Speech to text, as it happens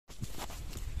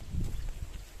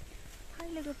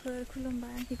लोगोफोर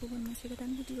खुलुमबाय आंनि गुबुन मोनसे गोदान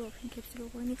भिडिअ फिन खेबसेबाव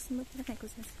बयनिसिमबो बरायनायखौ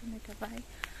जासिहरनाय थाबाय।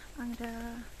 आं दा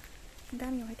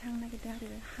गामियावहाय थांनो नागिरदों आरो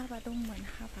हाबा दंमोन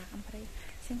ओमफ्राय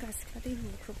सेंग्रा सिख्ला दैहु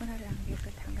बुख्रुबगोन आरो आं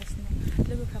बेवहाय थांगासिनो।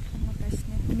 लोगोफ्रा फन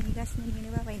हरगासिनो नेनो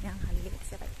बाबायनो आंहा लेट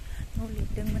जाबाय। न'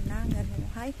 लिरदोंमोन ना आङो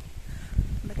न'आवहाय,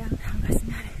 ओमफ्राय दा आं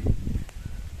थांगासिनो आरो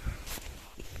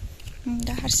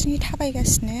दा हारसिङै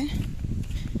थाबायगासिनो।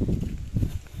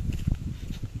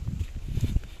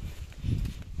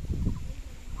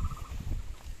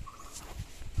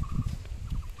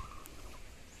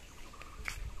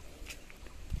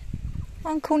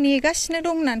 आंखौ नेगासिनो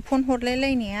दं होननानै फन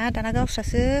हरलायलायनाया दाना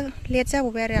गावस्रासो लेट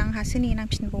जाबावबाय आरो आंहासो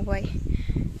नेनांफिनबावबाय।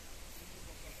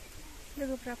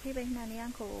 लोगोफ्रा फैबाय होननानै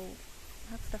आंखौ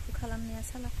हाखु दाखु खालामनाया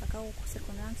सालाफ्रा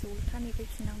गावसोरखौनो आंसो उल्था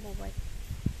नेफैफिननांबावबाय।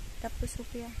 दाबो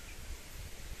सफैया।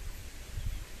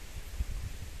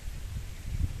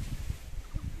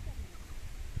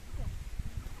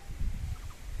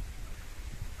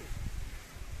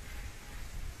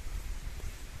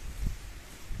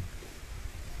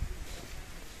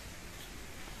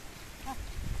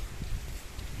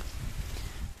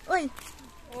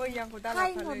 Oi, yang aku dah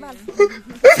lapar.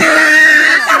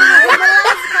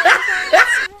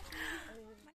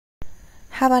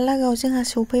 हाबा लागोआव जोंहा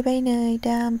सफैबाय नै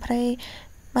दा, ओमफ्राय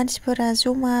मानसिफोरा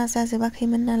जमा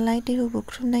जाजोबाखैमोन नालाय दैहु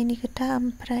बुख्रुबनायनि खोथा,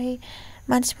 ओमफ्राय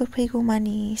मानसिफोर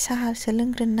फैगौमानि साहासो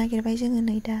लोंग्रोनो नागिरबाय जोङो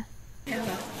नै दा।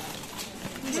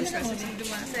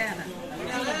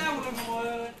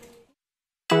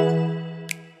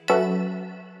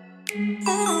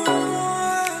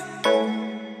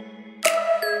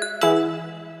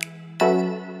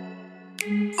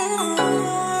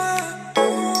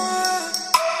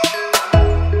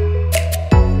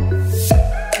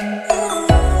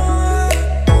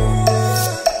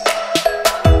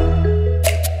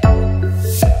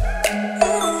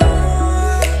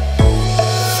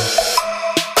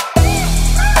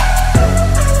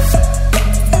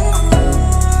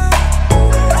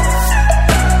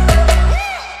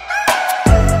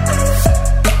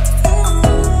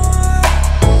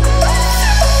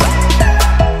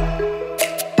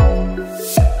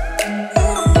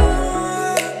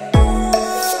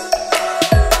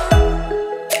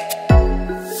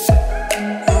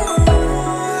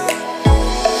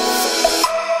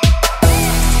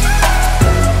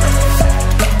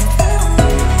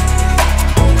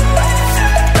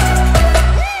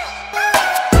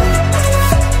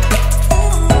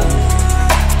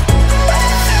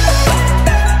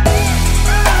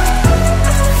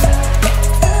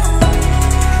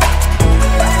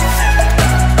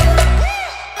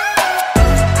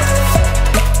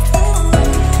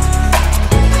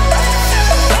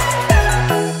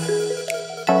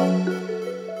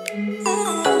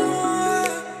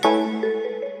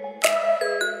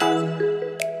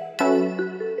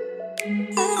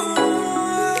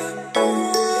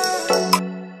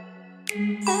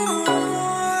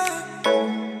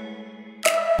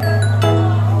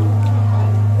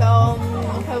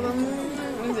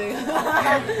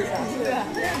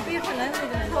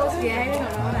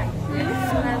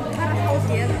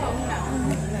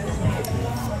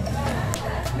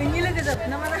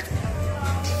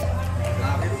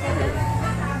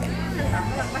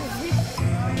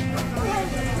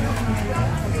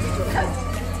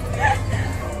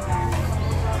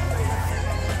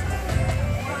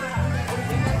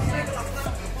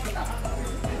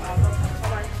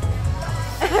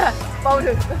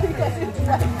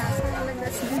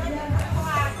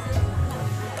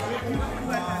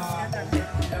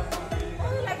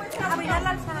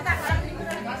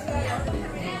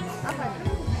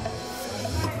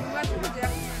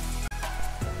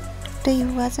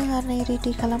 दैहुआ जोंहा नै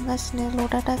रेडि खालामगासिनो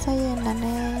लदादा जायो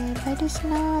होननानै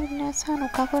बायदिसिना बिदिनो सान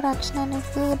अखाफोर आखिनानै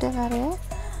होदों आरो,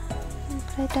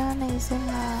 ओमफ्राय दा नै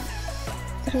जोंहा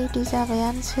रेडि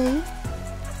जाबायानोसै।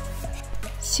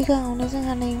 सिगाङावनो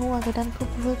जोंहा नै हौवा गोदानखौ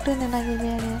बुहोग्रोनो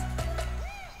नागिरबाय आरो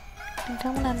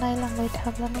नोंथांमोना नायलांबाय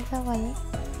थाब्लानो जाबाय,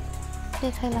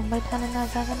 देखायलांबाय थानो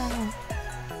नाजागोन आङो।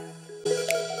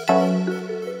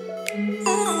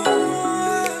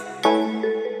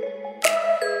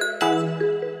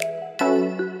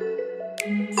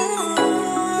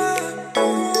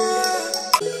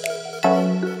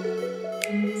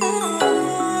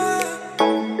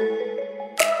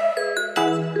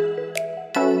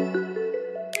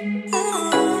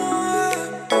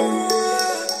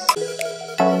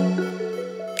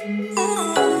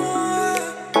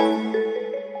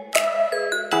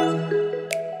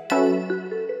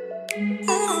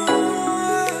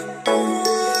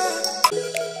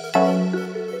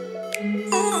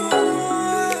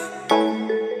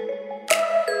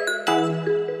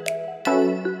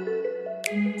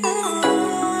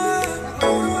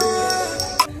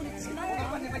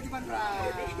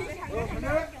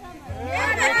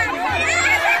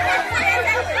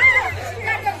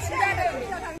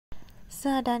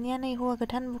 जोंहा दानिया नै हौवा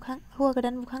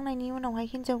गोदान बुखांनायनि उनावहाय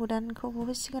हिन्जाव गोदानखौबो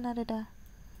होसिगोन आरो दा।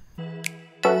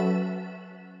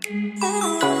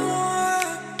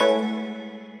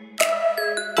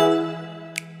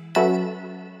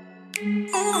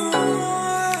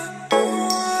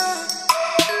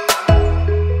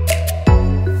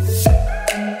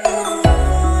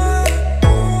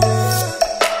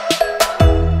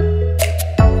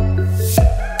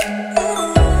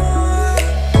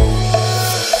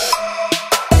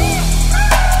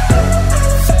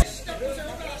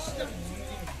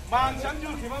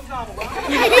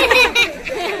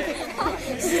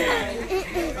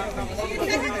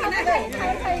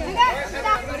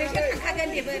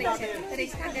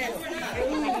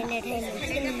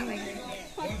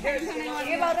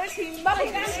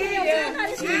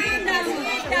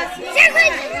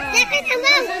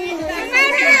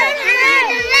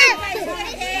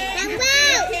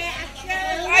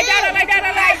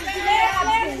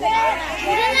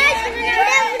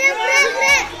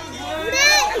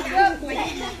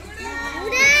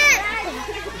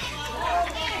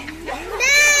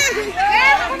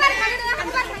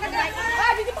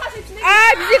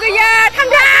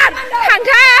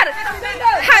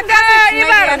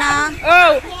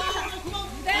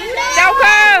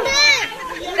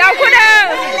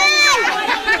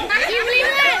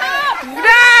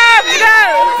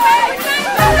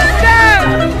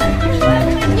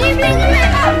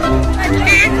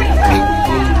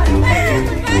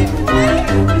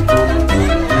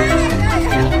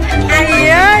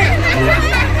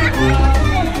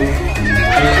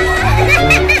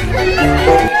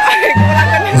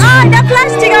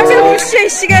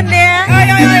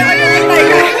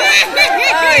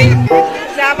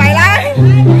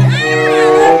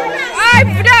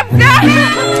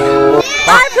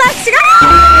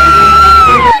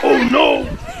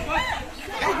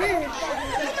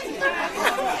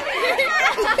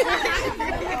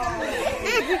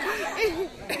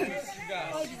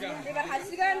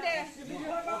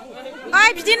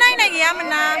 बिदि नायनाय गैयामोन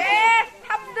ना।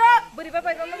 बोरैबा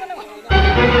बायगावनो गोनां।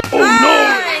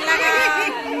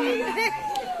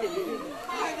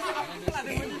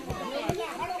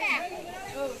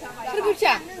 सोर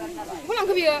फैसा? मा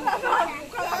लांखो बियो?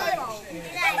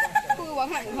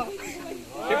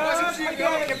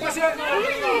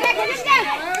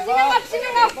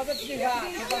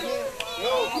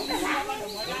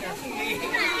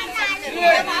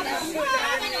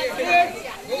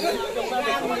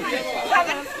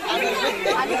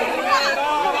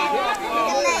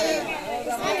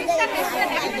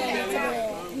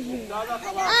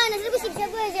 नोंसोरखौ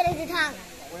सिबसाबो जेरै गोथां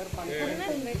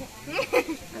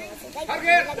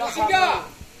Target,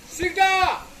 Sigda.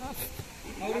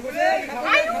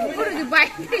 Udah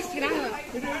dibaik, sekarang.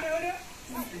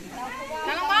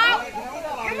 Jangan mau.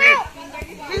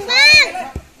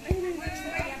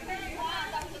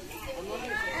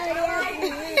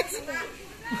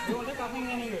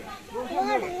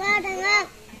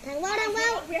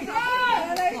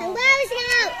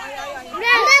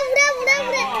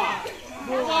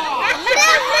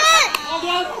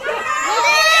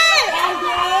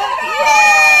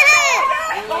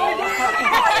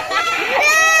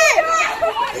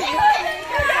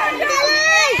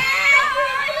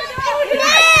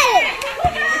 Udah.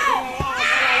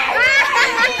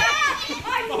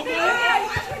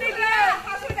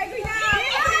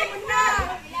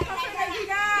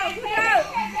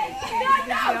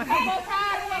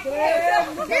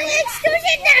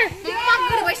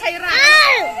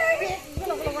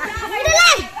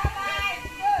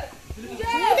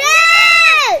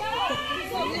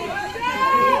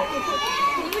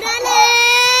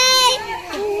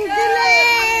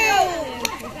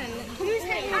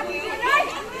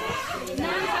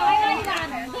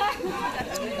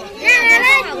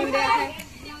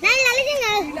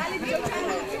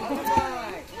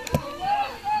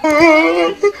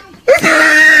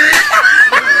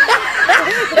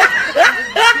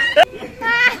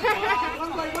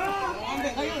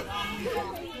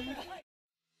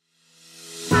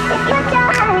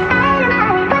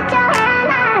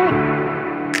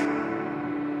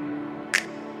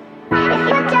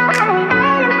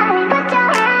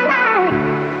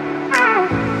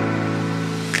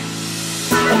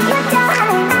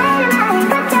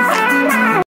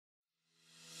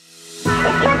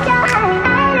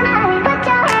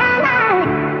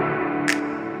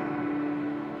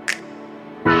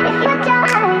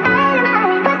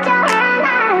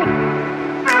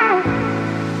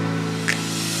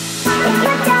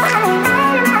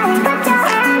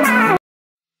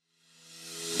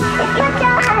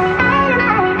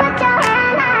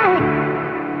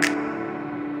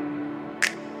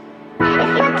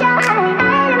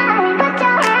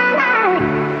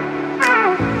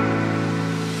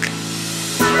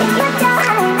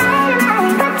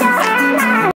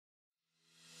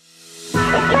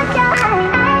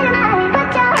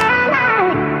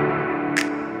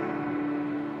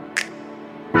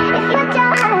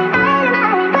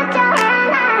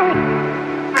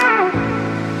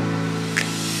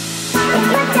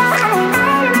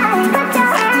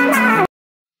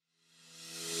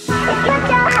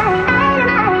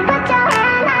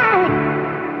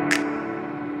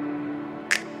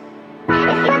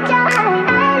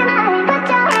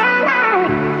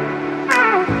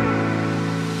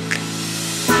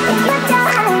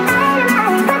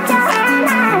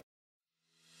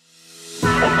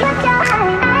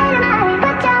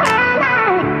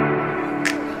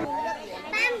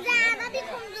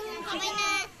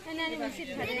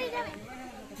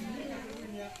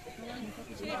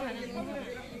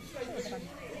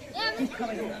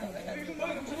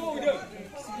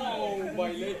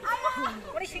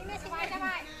 우리 식내 생활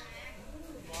잡아.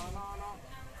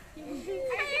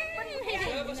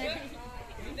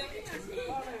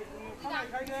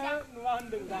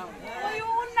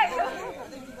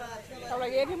 Tao lại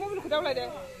ghé thì muốn được đâu lại đây.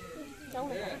 Đâu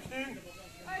lại.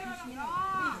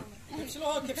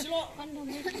 캡슐로 캡슐로.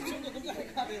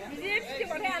 이제 피지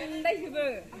못해 안 돼, 지금.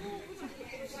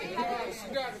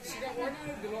 시간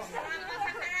완전 들어.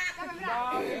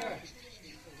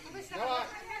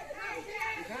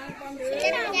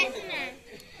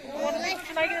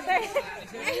 Này cái đây.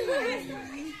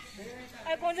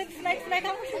 Ai con rất này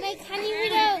không? Này khăn đi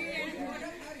đâu?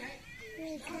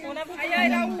 Con đã phải ơi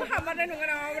đâu, hàm ăn đây nữa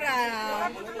đâu ra.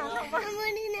 Cảm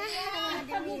ơn đi nè.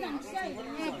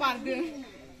 Bạn được.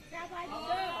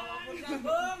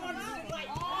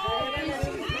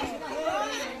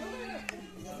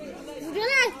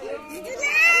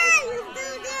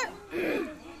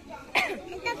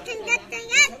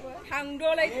 Thằng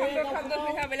đô lấy thằng đô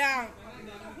phải làm lang.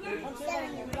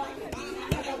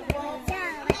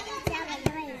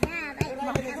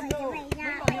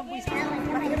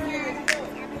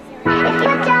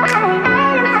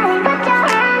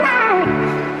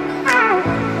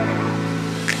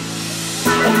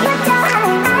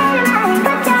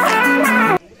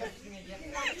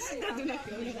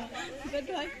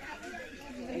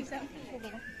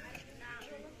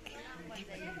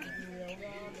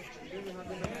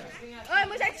 ơi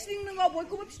mới chạy xinh nữa bố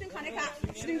cũng xinh khá này cả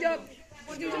xinh chưa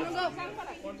xinh nữa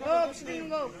không xinh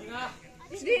nữa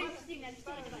xinh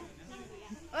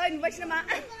ơi như vậy mà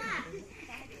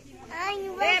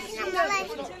Anh vậy xinh lại.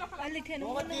 anh lịch thiên nó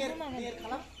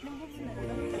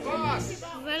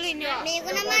Vậy nè, này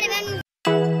có năm mai bạn.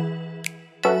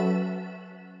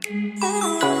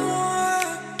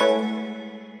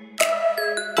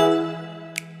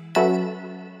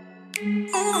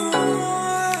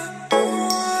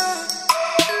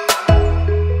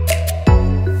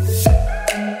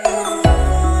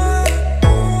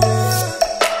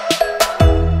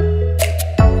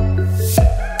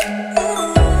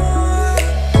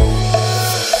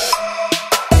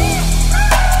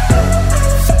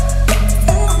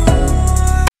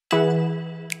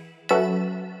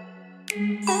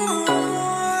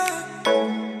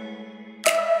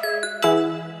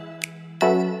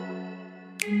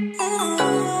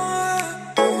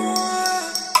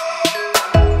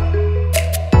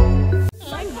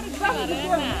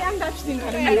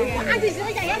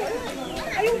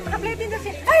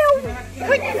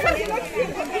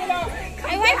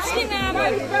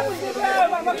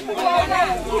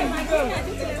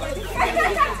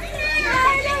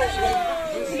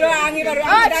 baru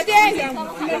ada deh.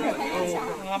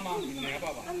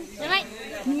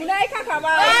 Mulai kakak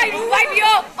bang. Oi, bubai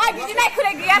bio. Oi, biji naik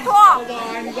kue dia tuh.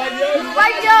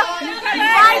 Bubai bio.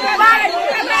 Bubai, bubai,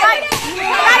 bubai.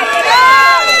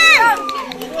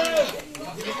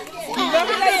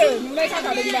 Mulai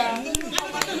kakak bang.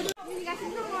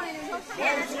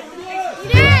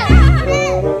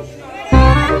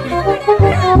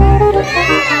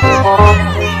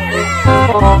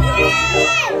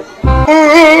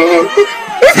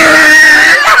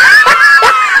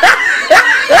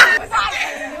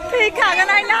 Thì cả cái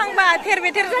này năng bà thiệt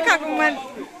về thiệt rất cả của mình.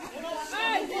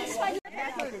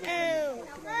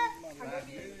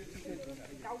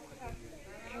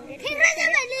 Thiệt ra cho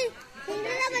mày đi. Thiệt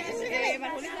ra mà thiệt ra mày.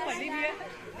 Bạn không phải đi bia.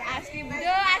 Asti bữa,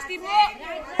 asti bữa.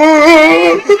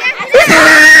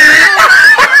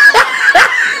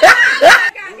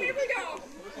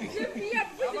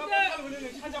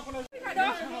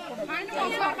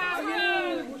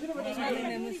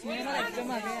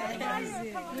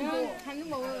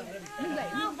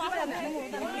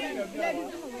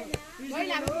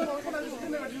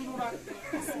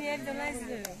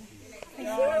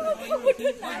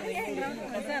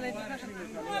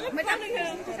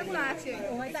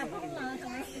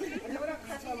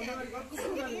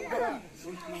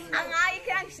 Ang ay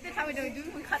kaya ang sila kami doon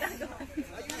dun kadang doon.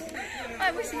 Ay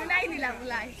mo sila nai nila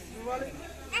mulai.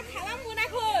 Ang kalam muna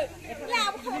ko.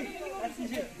 Lab ko.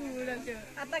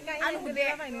 Atagay ano ko de.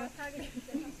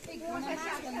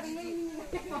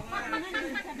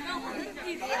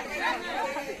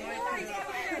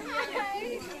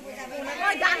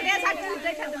 Ay dang de sa tu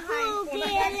de sa hai.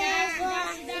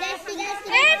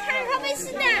 Eh thang không biết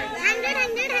xin à. Thang de.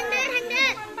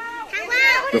 Thang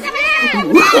vào.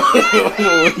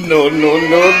 No, no,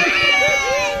 no.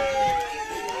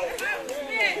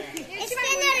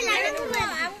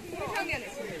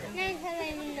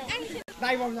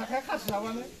 Đây vòng nhà khác khác sao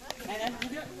anh ấy?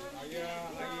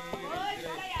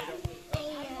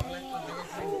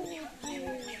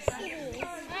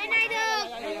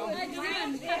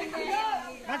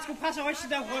 मानसिखौ फार्स्टआवहाय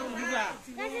सिदा हर उन्दुब्ला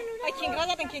खेंग्रा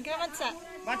जादों खेंग्रा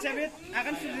मानसिया बे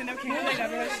आगान सुरजेननायाव खेंग्रा जायोना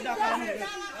बेवहाय सिदा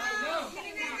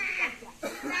खालामहरगोन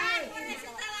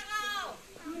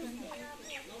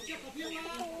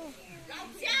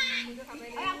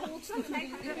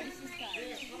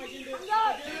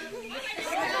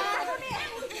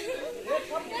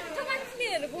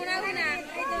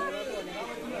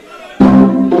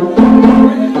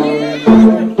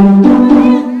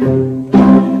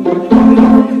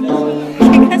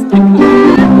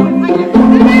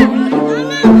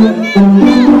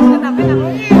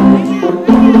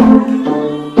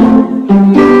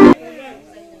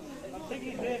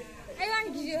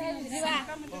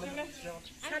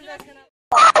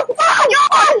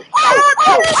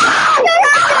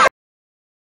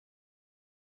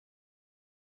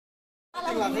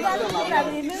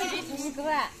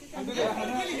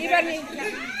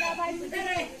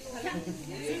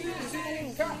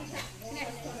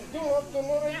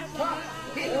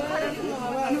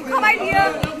Nukabai dia,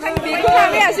 kan beku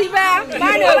kami asiba,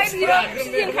 mana bai dia,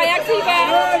 sih kayak asiba,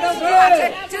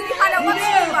 jadi kalau kami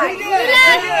bai.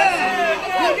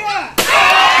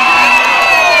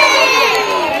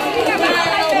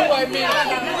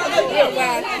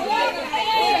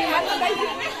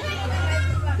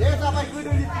 dia sampai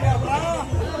kudu di tiar bro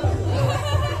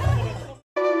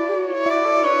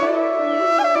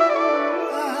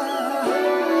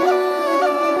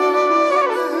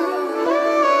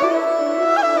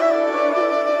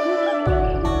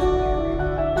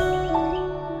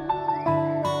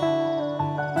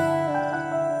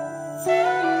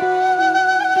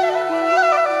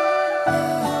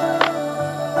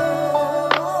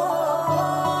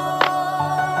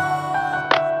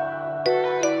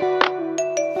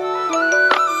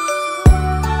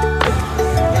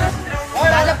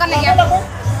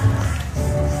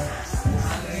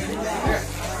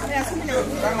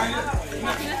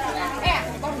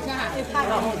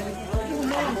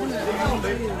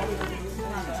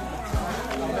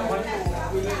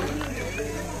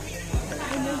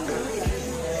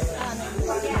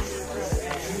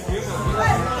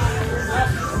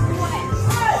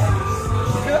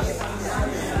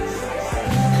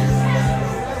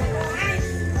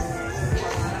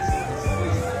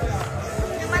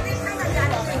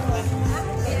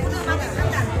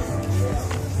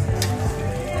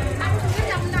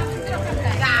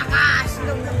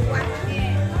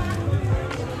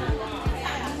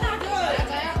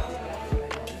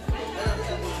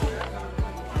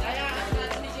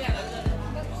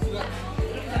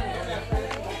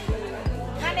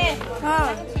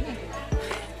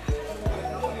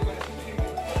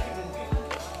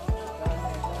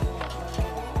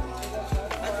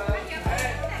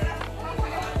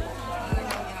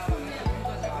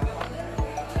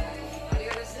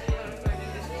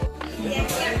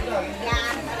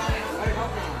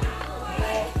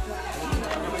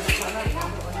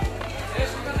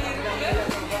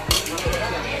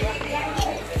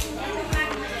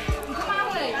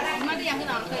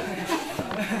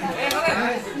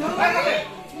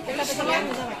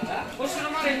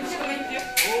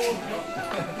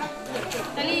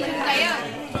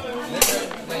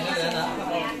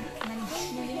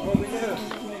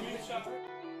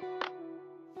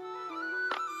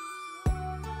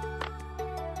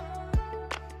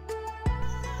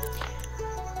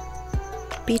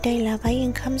बिदाय लाबाय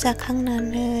ओंखाम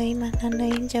जाखांनानै मानानै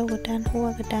हिन्जाव गोदान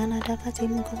हौवा गोदान आदा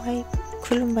बाजैमोनखौहाय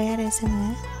खुलुमबाय आरो जोङो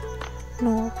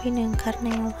न'आव फैनो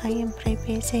ओंखारनायावहाय ओमफ्राय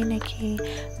बे जायनाखि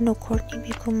न'खरनि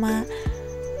बिगोमा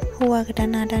हौवा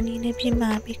गोदान आदानिनो बिमा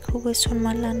बेखौबो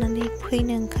सनमान लानानै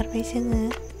फैनो ओंखारबाय जोङो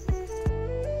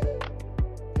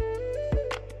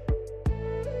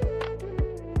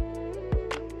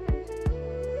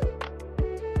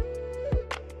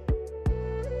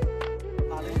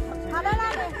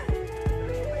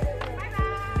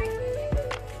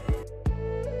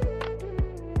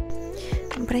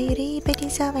ओमफ्राय ओरैबायदि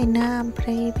जाबायना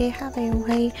ओमफ्राय बे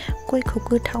हाबायावहाय गयखौ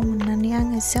गोथाव मोननानै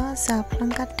आङो जा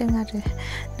जाफ्लांगारदों आरो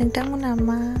नोंथांमोना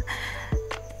मा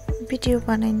भिडिअ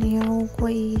बानायनायाव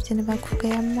गय जेनेबा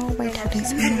खुगाया मावबाय थादों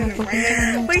सानो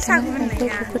हागौ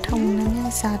गयखौ गोथाव मोननानै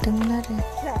आं जादोंमोन आरो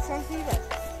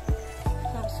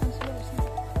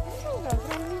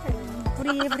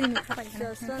बुरि नुखाबाय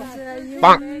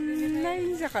नाय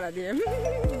जाखाला दे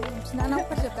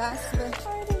बिनानावफोरजों गासिबो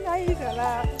नाय जाला